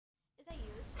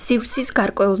სივრცის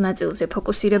გარკვეულ ნაწილზე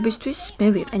ფოკუსირებისთვის მე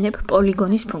ვიყენებ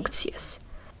პოლიგონის ფუნქციას.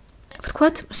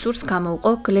 ვთქვათ, სურს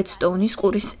გამოვყო გლედსტოუნის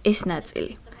ყურის ეს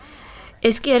ნაწილი.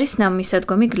 ეს კი არის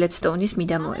ნავმისადგომი გლედსტოუნის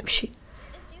მიდამოებში.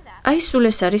 აი სულ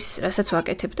ეს არის, რასაც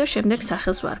ვაკეთებ და შემდეგ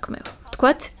სახელს ვარქმევ.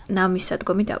 ვთქვათ,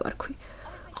 ნავმისადგომი დავარქვი.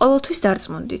 ყოველთვის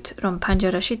დარწმუნდით, რომ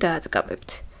ფანჯარაში დააწყაბებთ.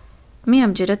 მე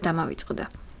ამჯერად დამავიწყდა.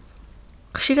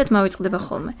 ხშირად მავიწყდება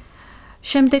ხოლმე.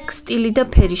 შემდეგ სტილი და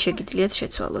ფერი შეგიძლიათ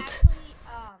შეცვალოთ.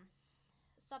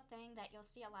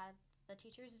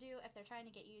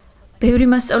 ბევრი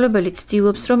მასწავლებელი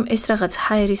ცდილობს, რომ ეს რაღაც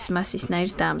ჰაერის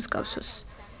მასისნაირს დაამსგავსოს.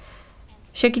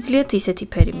 შეგიძლიათ ისეთი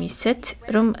ფერი მისცეთ,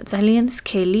 რომ ძალიან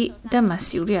სქელი და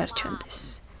მასიური არ ჩანდეს.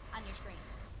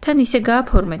 თან ისე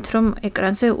გააფორმეთ, რომ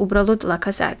ეკრანზე უბრალოდ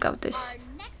ლაქას არ გავდეს.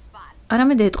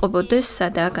 არამედ ეტყობოდეს,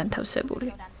 სადაა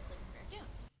განთავსებული.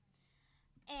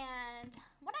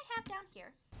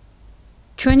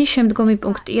 ჩვენი შემდგომი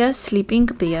პუნქტია sleeping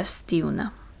bias დიუნა.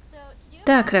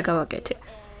 და აქ რა გავაკეთე?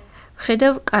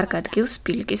 ხედავ კარგ ადგილს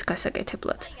ბილიკის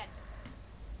გასაკეთებლად.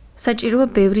 საჭიროა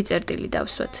ბევრი წერტილი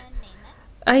დავსვათ.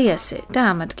 აი ასე და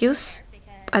ამ ადგილს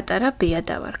პატარა ბია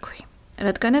დავარქვი.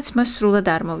 რადგანაც მას სრულად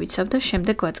არ მოვიცავ და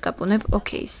შემდეგ ვაწყაპუნებ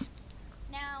OK-ს.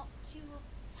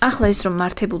 ახლა ის რომ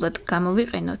მართებულად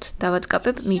გამოვიყენოთ,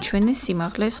 დავაწყაპებ მიჩვენე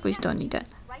სიმაღლე ზღვის დონიდან.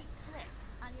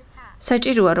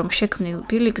 საჭიროა რომ შექმნილ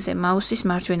ბილიკზე მაუსის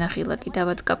მარჯვენა ღილაკი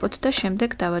დავაწყაპოთ და შემდეგ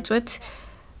დავაწვეთ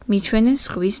მიჩვენე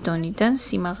ზღვის დონიდან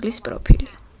სიმაღლის პროფილი.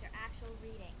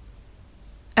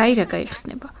 აი რა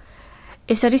გაიხსნება.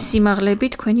 ეს არის სიმაღლეები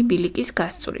თქვენი ბილიკის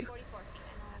გასწვრივ.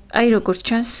 აი როგორც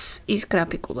ჩანს ის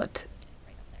გრაფიკულად.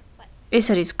 ეს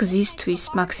არის გზისთვის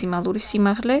მაქსიმალური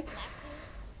სიმაღლე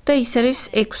და ის არის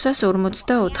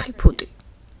 644 ფუტი.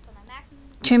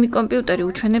 ჩემი კომპიუტერი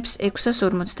უჩვენებს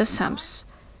 643-ს.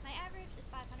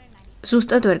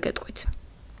 ზუსტად ვერ გეტყვით.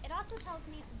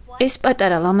 ეს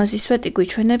პატარა ლამაზი სვეტი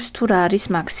გვიჩვენებს თუ რა არის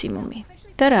მაქსიმუმი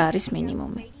და რა არის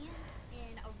მინიმუმი.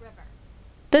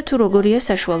 და თუ როგორია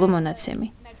საშუალო მონაცემი.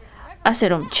 ასე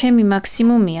რომ ჩემი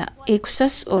მაქსიმუმია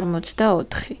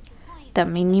 644 და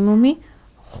მინიმუმი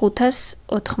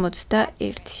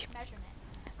 591.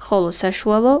 ხოლო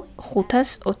საშუალო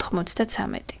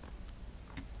 593.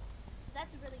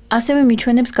 ასევე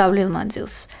მიჩვენებს გავლილ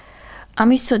მანძილს.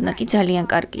 ამის ცოდნა კი ძალიან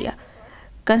კარგია.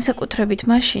 განსაკუთრებით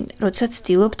მაშინ, როცა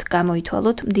ცდილობთ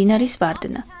გამოითვალოთ მდინარის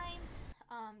ვარდნა.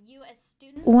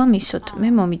 უამისოდ მე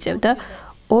მომიწევდა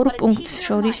ორ პუნქტს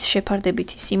შორის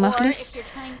შეფარდებითი სიმაღლის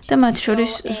და მათ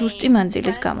შორის ზუსტი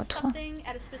მანძილის გამოთვლა.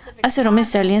 ასე რომ ეს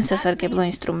ძალიან სასარგებლო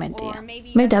ინსტრუმენტია.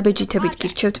 მე დაბეჯითებით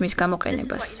გირჩევთ მის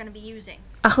გამოყენებას.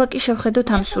 ახლა კი შევხედოთ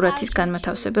ამ სურათის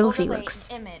განმათავსებელ ღილაკს.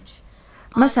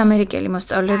 მას ამერიკელი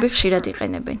მოსწავლეები ხშირად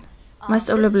იყენებენ.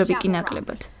 მასწავლებლები კი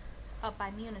ნაკლებად.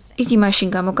 იგი მაშინ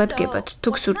გამოგადგებათ, თუ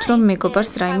გსურთ რომ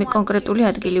მეგობარს რაიმე კონკრეტული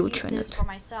ადგილი უჩვენოთ.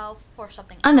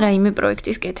 ან რაიმე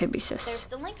პროექტის კეთებისას.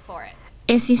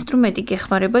 ეს ინსტრუმენტი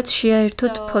გეხმარებათ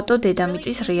შეაერთოთ ფოტო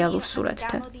დედამიწის რეალურ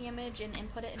სურათთან.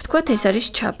 ვთქვათ, ეს არის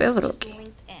ჩაპელ როკი.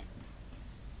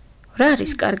 რა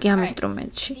არის კარგი ამ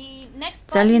ინსტრუმენტში?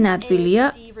 ძალიან ადვილია,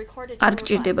 არ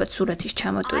გჭირდებათ სურათის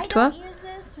ჩამოტვირთვა.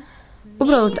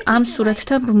 უბრალოდ ამ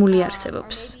სურათთან ბმული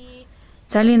არსებობს.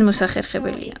 ძალიან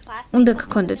მოსახერხებელია. უნდა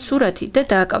გქონდეთ სურათი და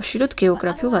დააკავშიროთ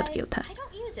გეოგრაფიულ ადგილთან.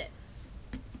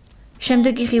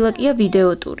 შემდეგი ღილაკია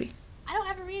ვიდეო ტური.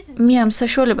 მე ამ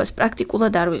საშუალებას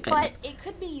პრაქტიკულად არ ვიყენებ.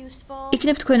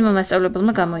 იქნებ თქვენმა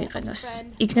მასწავლებელმა გამოიყენოს.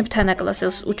 იქნებ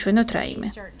თანაკლასელს უჩვენოთ რაიმე.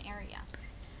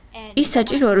 ის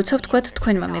საჭიროა, როცა ვთქვათ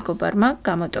თქვენმა მეგობარმა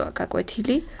გამოტოვა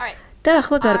გაკვეთილი და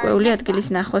ახლა გარკვეული ადგილის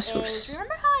ნახვა სურს.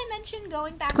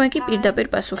 თქვენ კი პირდაპირ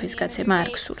პასუხისგაცემა არ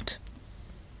გსურთ.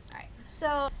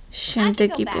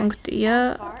 შემდეგი პუნქტია,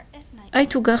 აი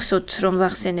თუ გახსოვთ, რომ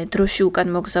ვახსენე დროში უკან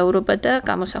მოგზაურობა და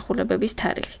გამოსახულებების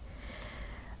თარიღი.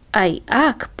 აი,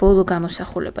 აქ ბოლო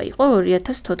გამოსახულება იყო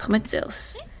 2014 წელს.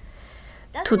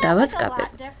 თუ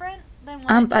დავაწყაბებ,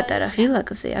 ამ პატარა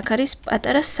ღილაკზე აქ არის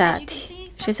პატარა საათი.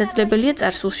 შესაძლებელია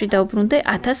წარსულში დავბრუნდე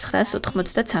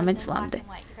 1993 წლამდე.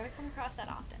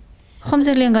 ხომ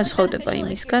ძალიან განსხვავდება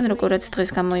იმისგან, როგორაც დღეს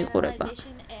გამოიყურება.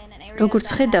 როგორც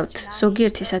ხედავთ,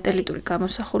 ზოგიერთი სატელიტური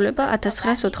გამოსახულება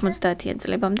 1990-იან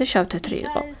წლებამდე შავ-თეთრი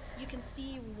იყო.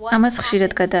 ამას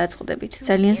ხშირად გადააწყდებით.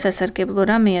 ძალიან სასარგებლო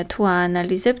რამეა თუ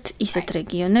აანალიზებთ ისეთ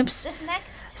რეგიონებს,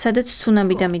 სადაც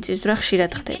ცუნამი და მიწისძვრა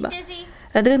ხშირად ხდება,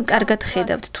 რადგან კარგად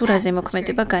ხედავთ თუ რა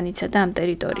ზემოქმედება განიცადა ამ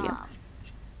ტერიტორიამ.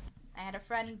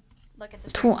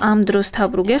 თუ ამ დროს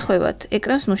თავბრუ გეხვევათ,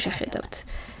 ეკრანს ნუ შეხედავთ.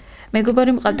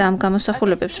 მეგობარი მყავდა ამ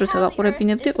გამოსახულებებს, როცა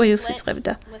ვაყურებინებდი, ყვირილს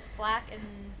იწყებდა.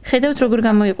 ხედავთ როგორ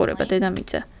გამოიყურება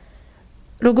დედამიწა.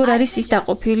 როგორ არის ის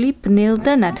დაყოფილი ბნელ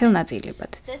და ნათელ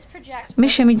ნაწილებად. მე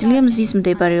შემიძლია მზის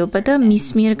მდებარეობა და მის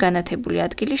მიერ განათებული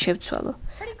ადგილი შევცვალო.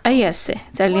 აი ასე,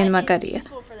 ძალიან მაგარია.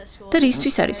 და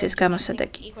რისთვის არის ეს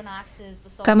გამოსადეგი?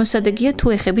 გამოსადეგია თუ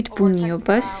ეხებით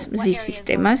ბუნიობას, მზის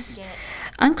სისტემას,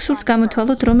 ან გსურთ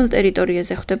გამოთვალოთ, რომელ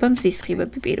ტერიტორიაზე ხდება მზის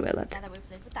სხივები პირველად.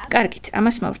 კარგით,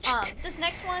 ამას მოვრჩით.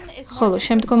 ხოლო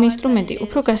შემდგომი ინსტრუმენტი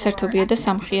უფრო გასართობია და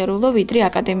სამხიარულო, ვიდრე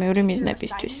აკადემიური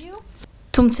მიზნებისთვის.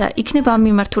 თუმცა, იქნებ ამ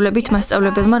მიმართულებით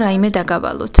მასწავლებელმა რაიმე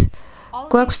დაგავალოთ.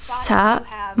 გვაქვს ცა,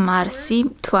 მარსი,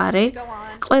 მთვარე,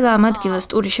 ყველა ამ ადგილას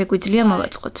ტური შეგვიძლია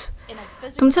მოვაწყოთ.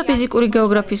 თუმცა ფიზიკური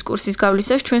გეოგრაფიის კურსის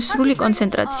გავლისას ჩვენ სრული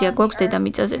კონცენტრაცია გვაქვს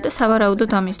დედამიწაზე და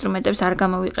სავარაუდოდ ამ ინსტრუმენტებს არ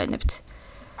გამოვიყენებთ.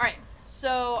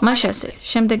 მაშასე,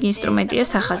 შემდეგი ინსტრუმენტია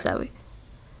სახაზავი.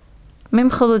 მე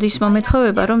მხოლოდ ის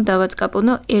მომეთხოვება, რომ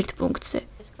დავაწყაპუნო ერთ პუნქტზე,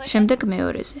 შემდეგ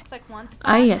მეორეზე.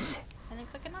 აი ასე.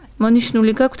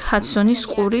 მონიშნული გაქვთ ჰადსონის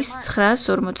ყურის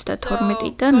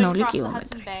 942 და 0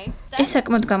 კილომეტრი. ეს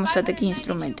საკმაოდ გამოსადეგი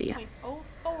ინსტრუმენტია.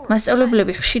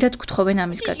 მასწავლებლები ხშირად გთხოვენ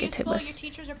ამის გაკეთებას.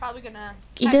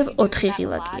 კიდევ 4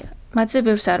 ღილაკია. მათზე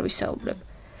ბევრს არ ვისაუბრებ.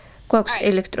 გვაქვს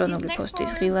ელექტრონული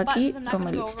პოსტის ღილაკი,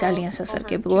 რომელიც ძალიან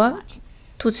სასარგებლოა,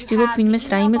 თუ ცდილობ ვინმეს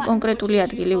რაიმე კონკრეტული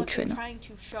ადგილი უჩვენო.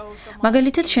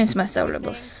 მაგალითად, შენს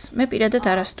მასწავლებელს, მე პირადად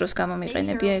არასდროს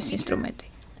გამომიყენებია ეს ინსტრუმენტი.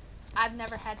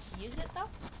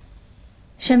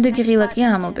 შემდეგი ღილაკია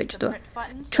ამობეჭდვა.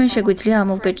 ჩვენ შეგვიძლია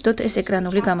ამოვბეჭდოთ ეს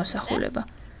ეკრანული გამოსახულება.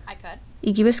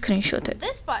 იგივე სკრინშოტები.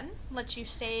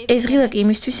 ეს ღილაკი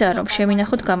იმისთვისაა, რომ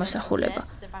შევინახოთ გამოსახულება.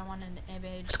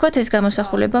 ვთქვათ, ეს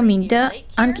გამოსახულება მინდა,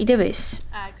 ან კიდევ ეს,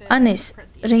 ან ეს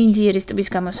რეინდიერის ტბის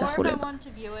გამოსახულება.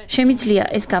 შემიძლია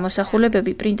ეს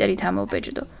გამოსახულებები პრინტერით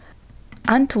ამოვბეჭდო.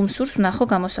 ან თუ მსურს ვნახო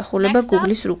გამოსახულება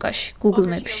Google-ის რუკაში, Google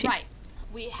Maps-ში.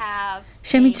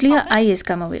 შემიძლია აი ეს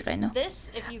გამოვიყენო.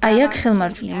 აი აქ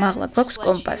ხელმარჯვნივ მაღლა გვაქვს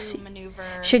კომპასი.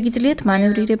 შეგიძლიათ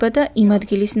მანევრირება და იმ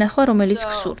ადგილის ნახვა, რომელიც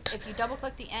გსურთ.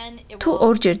 თუ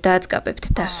ორჯერ დააწყაბებთ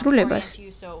დასრულებას,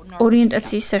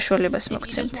 ორიენტაციის საშუალებას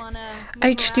მოგცემთ.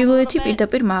 აი ჩრდილოეთი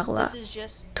პირდაპირ მაღლა.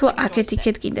 თუ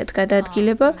აქეთ-იქეთ კიდეთ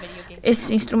გადაადგილება, ეს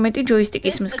ინსტრუმენტი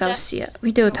ჯოისტიკის მსგავსია,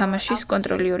 ვიდეო თამაშის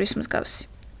კონტროლიორის მსგავსი.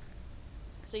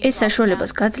 ეს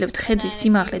საშუალებას გაძლევთ ხედვის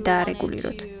სიმაღლე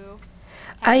დაარეგულიროთ.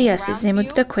 აი ასე ზემოთ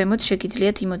და ქვემოთ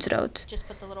შეგიძლიათ იმოძრაოთ.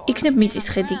 იქნებ მიწის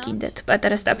ხედი გინდათ,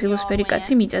 პატარა სტაფილოსფერი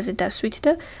კაცი მიწაზე დასვით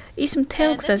და ის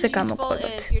მთელ გზაზე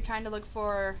გამოყვებათ.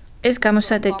 ეს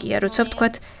გამოსადეგია, როცა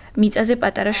ვთქვათ, მიწაზე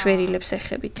პატარა შვერილებს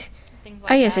ეხებით.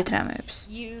 აი ასეთ რამეებს.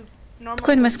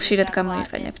 თქვენ მას ხშირად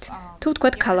გამოიყენებთ. თუ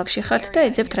ვთქვათ, ქალაქში ხართ და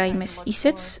ეძებთ რაიმეს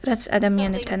ისეთს, რაც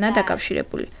ადამიანებთანაა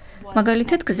დაკავშირებული.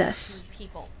 მაგალითად, გზას.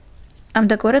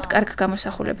 ამდაგვარად კარგ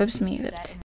გამოსახულებებს მიიღებთ.